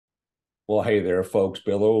Well, hey there, folks.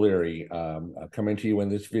 Bill O'Leary coming to you in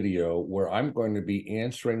this video where I'm going to be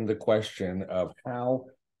answering the question of how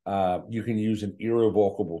you can use an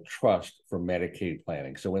irrevocable trust for Medicaid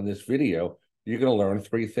planning. So in this video, you're going to learn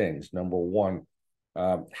three things. Number one,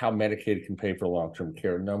 how Medicaid can pay for long-term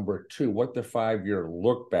care. Number two, what the 5-year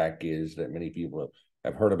look back is that many people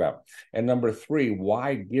have heard about. And number three,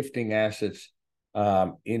 why gifting assets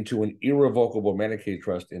into an irrevocable Medicaid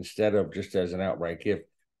trust instead of just as an outright gift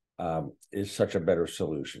is such a better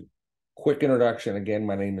solution. Quick introduction. Again,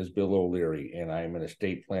 my name is Bill O'Leary, and I am an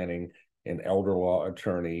estate planning and elder law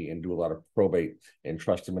attorney and do a lot of probate and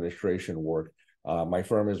trust administration work. My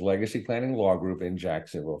firm is Legacy Planning Law Group in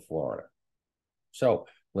Jacksonville, Florida. So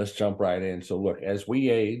let's jump right in. So look, as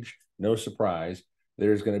we age, no surprise,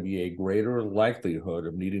 there's going to be a greater likelihood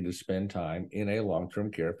of needing to spend time in a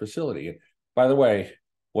long-term care facility. And by the way,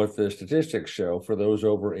 what the statistics show for those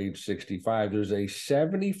over age 65, there's a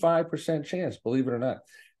 75% chance, believe it or not,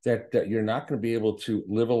 that you're not going to be able to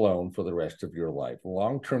live alone for the rest of your life.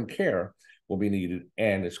 Long-term care will be needed,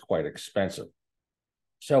 and it's quite expensive.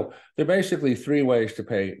 So there are basically three ways to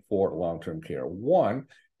pay for long-term care. One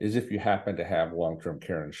is if you happen to have long-term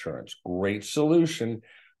care insurance. Great solution.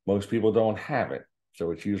 Most people don't have it,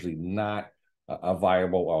 so it's usually not a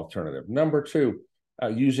viable alternative. Number two,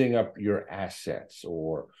 using up your assets,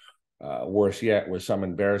 or worse yet, with some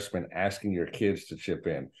embarrassment, asking your kids to chip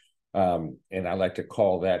in. And I like to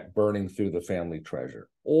call that burning through the family treasure.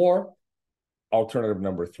 Or alternative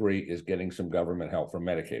number three is getting some government help from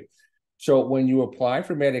Medicaid. So when you apply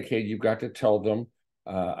for Medicaid, you've got to tell them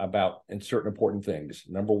about certain important things.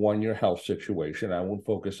 Number one, your health situation. I won't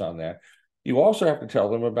focus on that. You also have to tell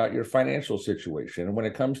them about your financial situation. And when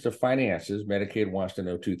it comes to finances, Medicaid wants to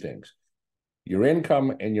know two things: your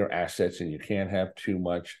income and your assets, and you can't have too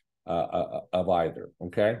much of either,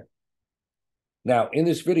 okay? Now, in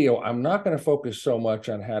this video, I'm not going to focus so much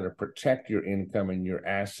on how to protect your income and your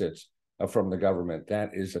assets from the government.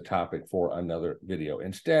 That is a topic for another video.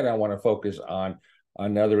 Instead, I want to focus on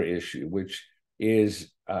another issue, which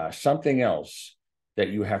is something else that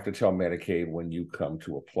you have to tell Medicaid when you come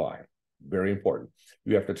to apply. Very important.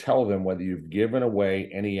 You have to tell them whether you've given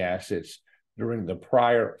away any assets during the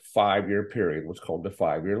prior 5-year period, what's called the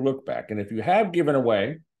 5-year look back. And if you have given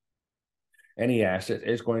away any asset,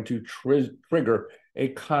 it's going to trigger a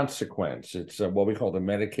consequence. It's what we call the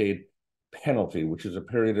Medicaid penalty, which is a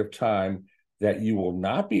period of time that you will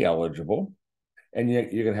not be eligible, and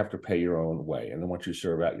yet you're going to have to pay your own way. And then once you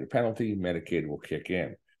serve out your penalty, Medicaid will kick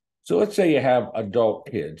in. So let's say you have adult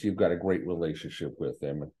kids, you've got a great relationship with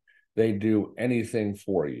them, and they do anything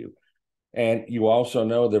for you. And you also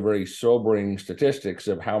know the very sobering statistics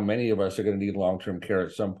of how many of us are going to need long-term care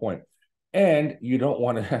at some point. And you don't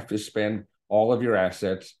want to have to spend all of your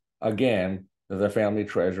assets, again, the family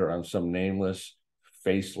treasure, on some nameless,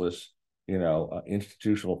 faceless,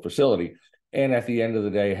 institutional facility. And at the end of the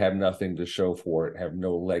day, have nothing to show for it, have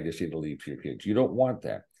no legacy to leave to your kids. You don't want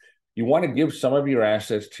that. You want to give some of your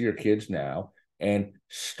assets to your kids now and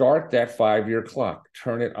start that 5-year clock,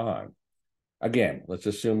 turn it on. Again, let's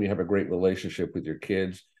assume you have a great relationship with your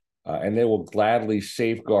kids, and they will gladly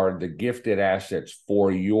safeguard the gifted assets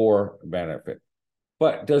for your benefit.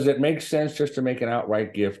 But does it make sense just to make an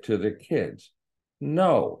outright gift to the kids?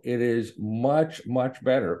 No, it is much, much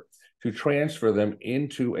better to transfer them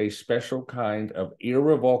into a special kind of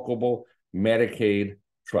irrevocable Medicaid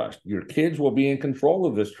trust. Your kids will be in control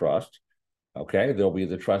of this trust, okay? They'll be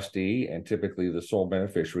the trustee and typically the sole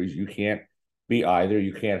beneficiaries. You can't be either.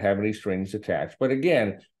 You can't have any strings attached. But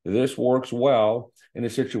again, this works well in a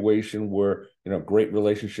situation where, great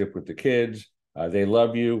relationship with the kids, they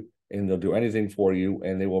love you, and they'll do anything for you,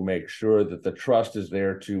 and they will make sure that the trust is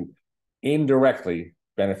there to indirectly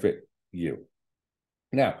benefit you.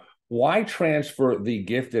 Now, why transfer the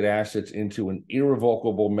gifted assets into an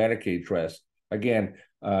irrevocable Medicaid trust, again,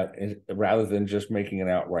 rather than just making an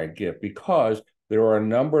outright gift? Because there are a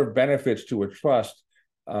number of benefits to a trust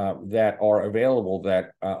that are available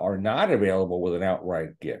that are not available with an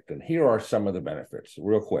outright gift. And here are some of the benefits,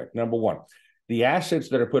 real quick. Number one, the assets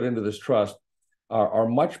that are put into this trust are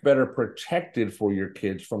much better protected for your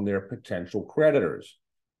kids from their potential creditors.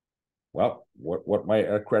 Well, what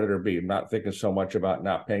might a creditor be? I'm not thinking so much about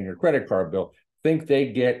not paying your credit card bill. Think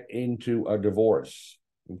they get into a divorce,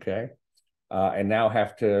 okay? And now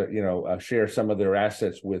have to, share some of their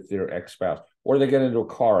assets with their ex-spouse, or they get into a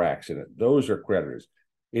car accident. Those are creditors.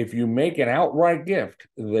 If you make an outright gift,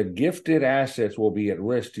 the gifted assets will be at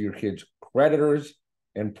risk to your kids' creditors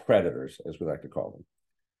and predators, as we like to call them.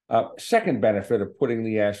 Second benefit of putting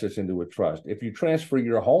the assets into a trust: if you transfer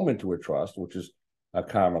your home into a trust, which is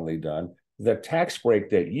commonly done, the tax break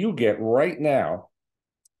that you get right now,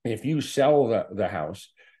 if you sell the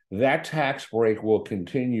house, that tax break will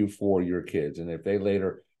continue for your kids. And if they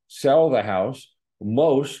later sell the house,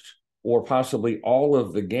 most or possibly all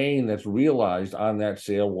of the gain that's realized on that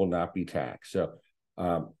sale will not be taxed. So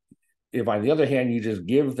if on the other hand, you just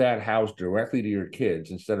give that house directly to your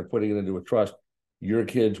kids instead of putting it into a trust, your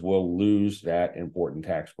kids will lose that important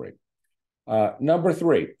tax break. Number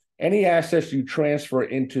three, any assets you transfer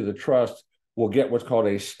into the trust will get what's called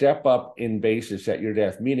a step up in basis at your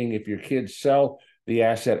death, meaning if your kids sell the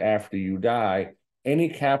asset after you die, any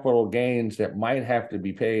capital gains that might have to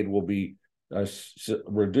be paid will be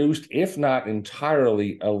reduced, if not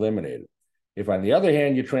entirely eliminated. If, on the other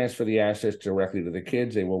hand, you transfer the assets directly to the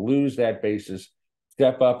kids, they will lose that basis,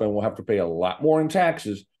 step up, and will have to pay a lot more in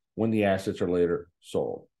taxes when the assets are later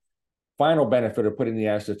sold. Final benefit of putting the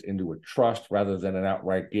assets into a trust rather than an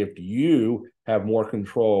outright gift, you have more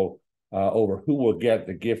control over who will get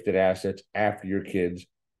the gifted assets after your kids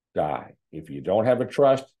die. If you don't have a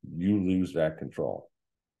trust, you lose that control.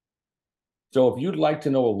 So if you'd like to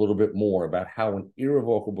know a little bit more about how an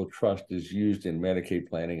irrevocable trust is used in Medicaid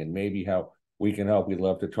planning and maybe how we can help, we'd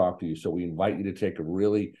love to talk to you. So we invite you to take a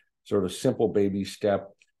really sort of simple baby step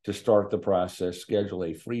to start the process. Schedule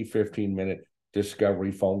a free 15-minute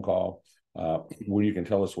discovery phone call where you can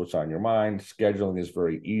tell us what's on your mind. Scheduling is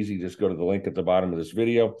very easy. Just go to the link at the bottom of this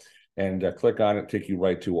video and click on it, take you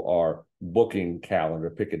right to our booking calendar.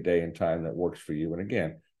 Pick a day and time that works for you. And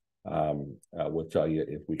again, we'll tell you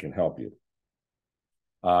if we can help you.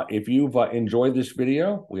 If you've enjoyed this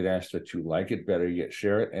video, we'd ask that you like it, better yet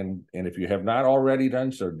share it. And if you have not already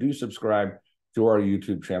done so, do subscribe to our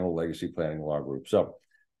YouTube channel, Legacy Planning Law Group. So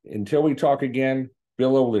until we talk again,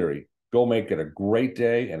 Bill O'Leary, go make it a great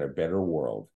day and a better world.